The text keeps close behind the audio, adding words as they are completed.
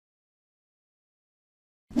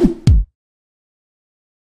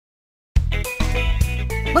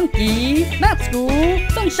Monkey, math school,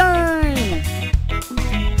 sunshine.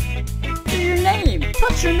 Do your name,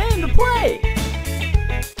 touch your name to play.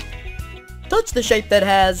 Touch the shape that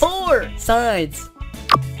has 4 sides.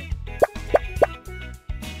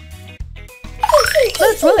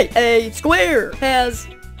 That's right, a square has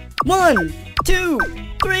 1, 2,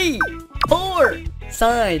 3, 4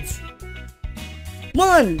 sides.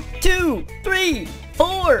 1, 2, 3,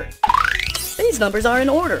 4. These numbers are in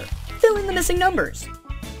order. Fill in the missing numbers.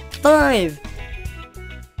 5.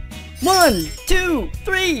 1, 2,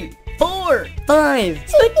 3, 4, 5.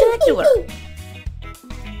 Spectacular!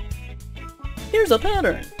 Here's a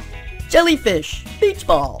pattern. Jellyfish, beach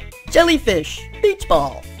ball. Jellyfish, beach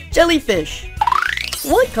ball. Jellyfish.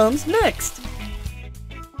 What comes next?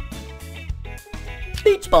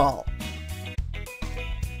 Beach ball.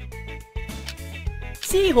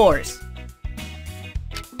 Seahorse.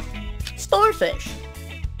 Starfish.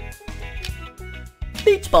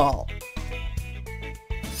 Beach ball.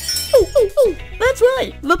 That's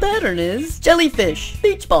right! The pattern is jellyfish,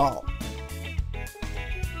 beach ball.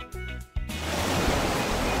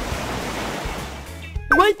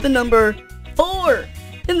 Write the number 4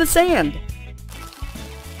 in the sand.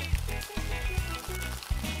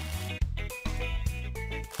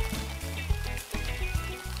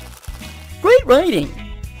 Great writing!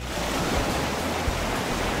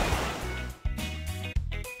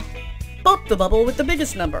 Pop the bubble with the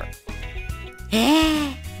biggest number.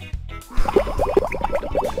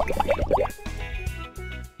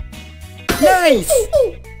 Nice!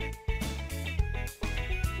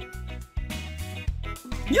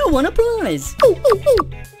 You won a prize!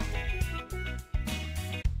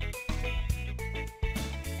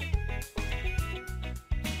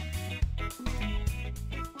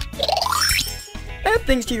 Add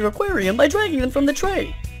things to your aquarium by dragging them from the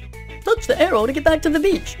tray. Touch the arrow to get back to the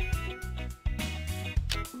beach.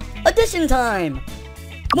 Addition time!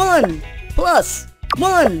 1 plus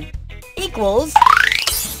 1 equals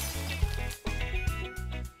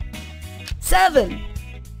 7.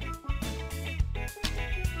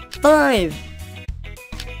 5.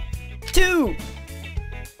 2.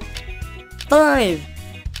 5.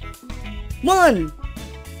 1.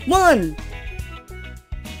 1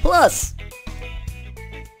 plus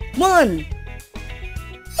 1.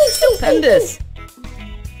 Stupendous!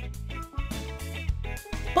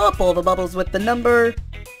 Pop all the bubbles with the number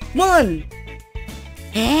 1.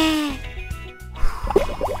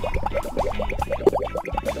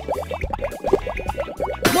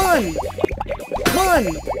 1. 1. 1.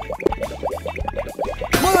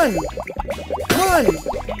 1. 1.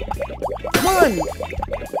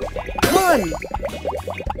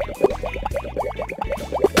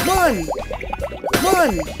 1.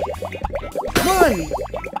 1. 1.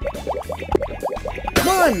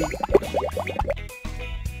 1.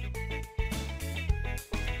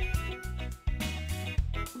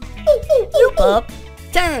 You pop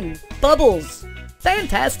 10 bubbles.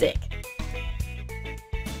 Fantastic.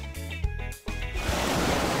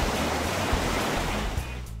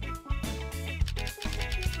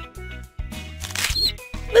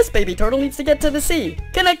 This baby turtle needs to get to the sea.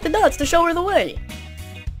 Connect the dots to show her the way.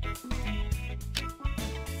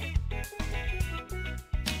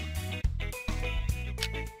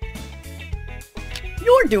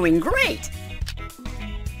 You're doing great!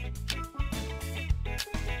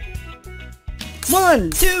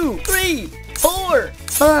 1, 2, 3, 4,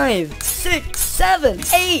 5, 6, 7,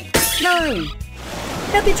 8, 9.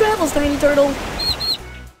 Happy travels, Tiny Turtle!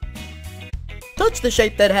 Touch the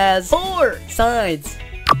shape that has 4 sides.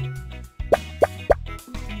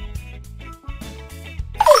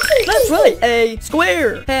 That's right, a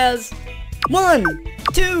square has 1,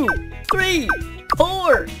 2, 3,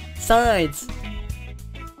 4 sides.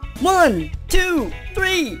 1, 2,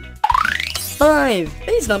 3, 5.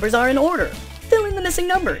 These numbers are in order. Fill in the missing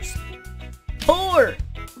numbers. 4,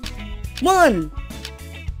 1,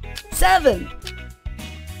 7,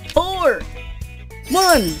 4,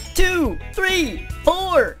 1, 2, 3,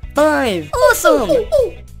 4, 5. Awesome!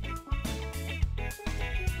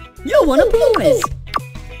 You won a prize!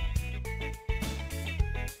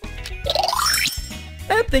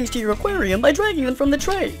 Add things to your aquarium by dragging them from the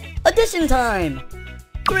tray. Addition time!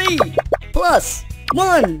 3 plus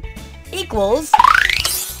 1 equals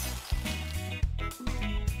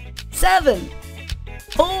 7.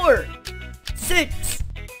 4, 6,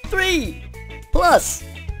 3 plus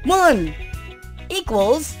 1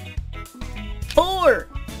 equals 4.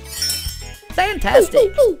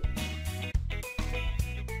 Fantastic!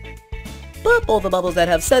 Pop all the bubbles that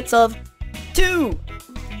have sets of 2.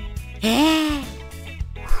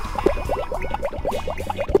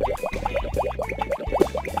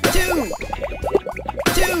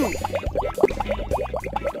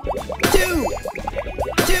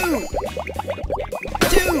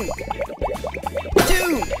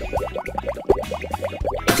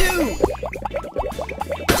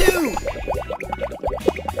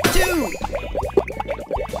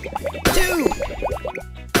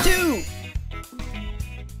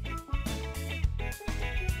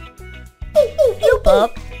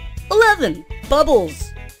 pop 11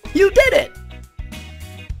 bubbles. You did it!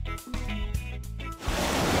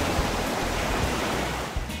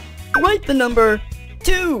 Write the number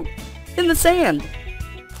 2 in the sand.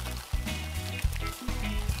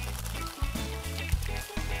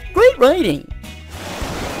 Great writing!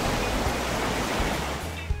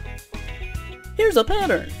 Here's a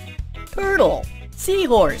pattern. Turtle,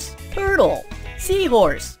 seahorse, turtle,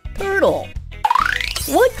 seahorse, turtle.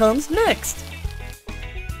 What comes next?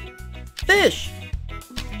 Fish,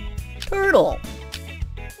 turtle,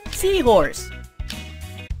 seahorse,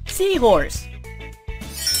 seahorse.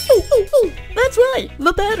 That's right!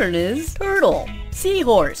 The pattern is turtle,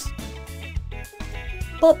 seahorse.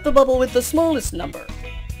 Pop the bubble with the smallest number.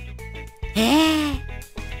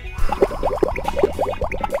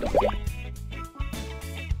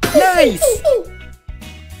 Nice!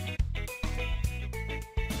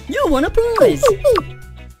 You won a prize!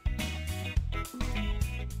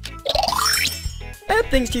 Add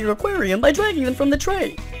things to your aquarium by dragging them from the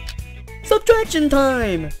tray. Subtraction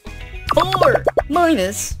time! 4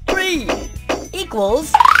 minus 3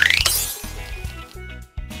 equals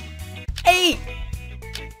 8.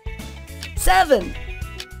 7.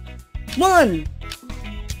 1.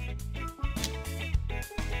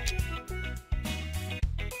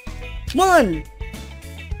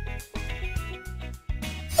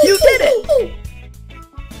 You did it!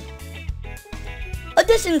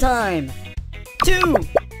 Addition time! 2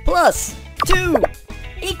 plus 2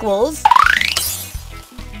 equals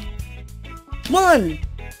 1.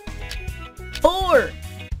 4.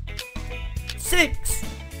 6.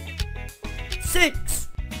 6.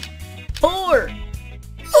 4.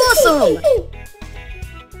 Awesome!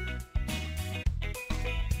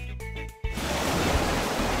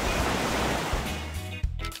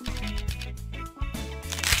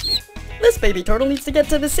 This baby turtle needs to get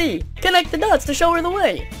to the sea. Connect the dots to show her the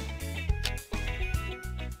way.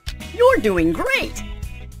 You're doing great!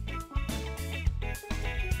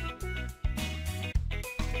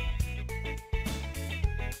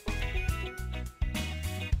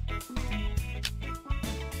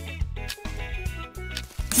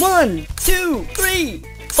 One, 2, 3,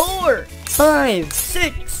 4, 5,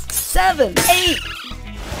 6, 7, 8.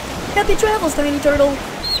 Happy travels, tiny turtle.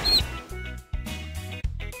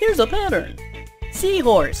 Here's a pattern.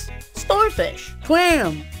 Seahorse, starfish,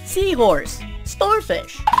 clam, seahorse,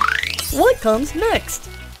 starfish. What comes next?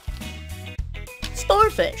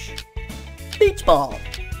 Starfish, beach ball,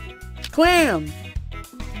 clam.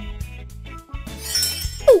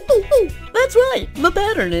 That's right, the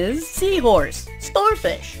pattern is seahorse,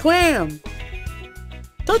 starfish, clam.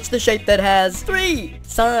 Touch the shape that has 3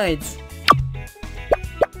 sides.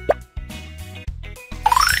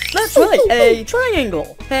 That's right, a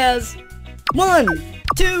triangle has 1,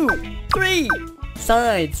 2, 3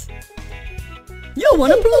 sides. You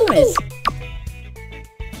won a prize!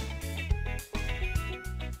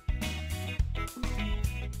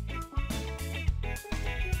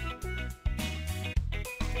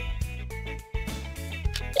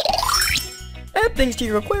 Add things to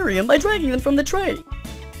your aquarium by dragging them from the tray.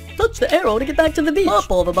 Touch the arrow to get back to the beach.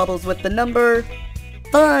 Pop all the bubbles with the number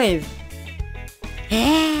 5.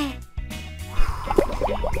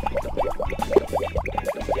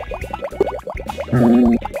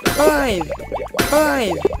 5.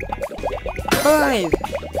 5. 5.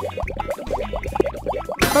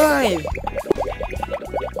 5.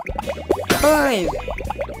 5.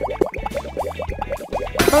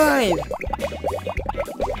 5.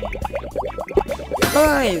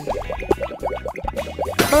 5.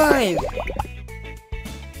 5.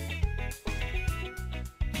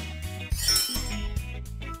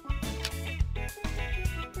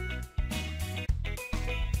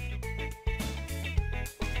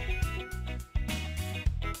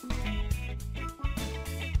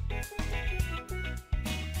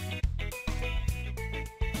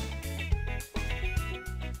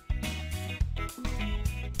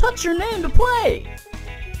 Touch your name to play!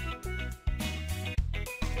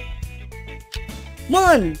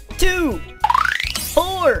 1, 2,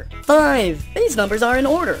 4, 5. These numbers are in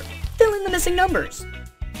order. Fill in the missing numbers.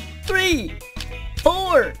 3,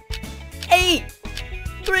 4, 8,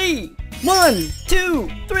 3, 1, 2,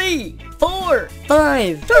 3, 4,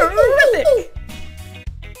 5. Terrific!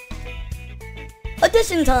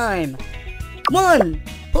 Addition time. 1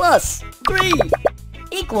 plus 3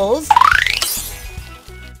 equals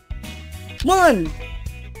 1.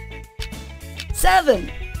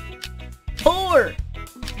 7. 4.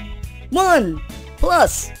 1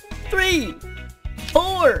 plus 3.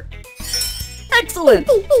 4. Excellent!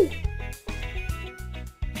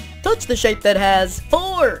 Touch the shape that has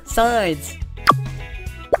 4 sides.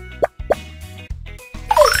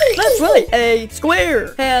 That's right, a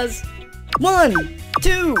square has 1,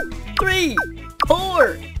 2, 3,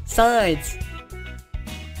 4 sides.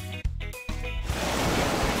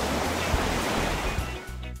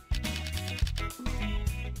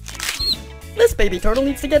 This baby turtle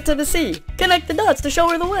needs to get to the sea. Connect the dots to show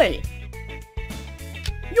her the way.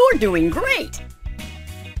 You're doing great!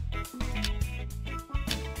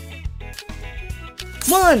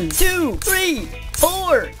 1, 2, 3,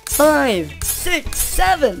 4, 5, 6,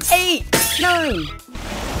 7, 8, 9.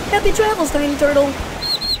 Happy travels, tiny turtle!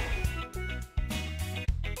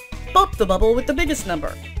 Pop the bubble with the biggest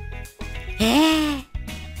number.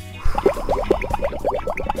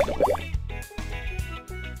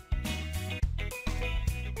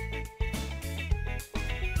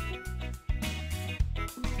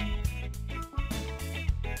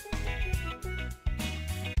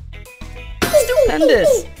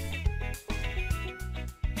 Stupendous!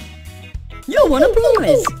 You won a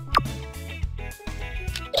prize!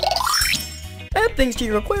 Add things to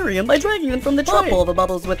your aquarium by dragging them from the tray. Pop all the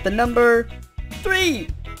bubbles with the number 3.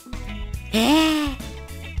 3.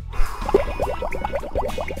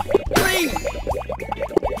 3. 3.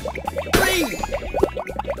 3.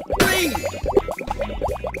 3.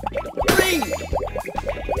 3.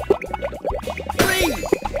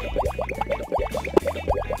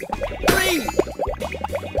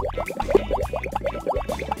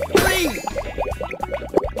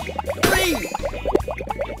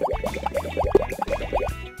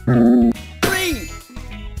 3.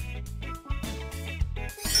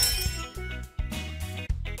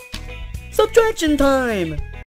 Subtraction time!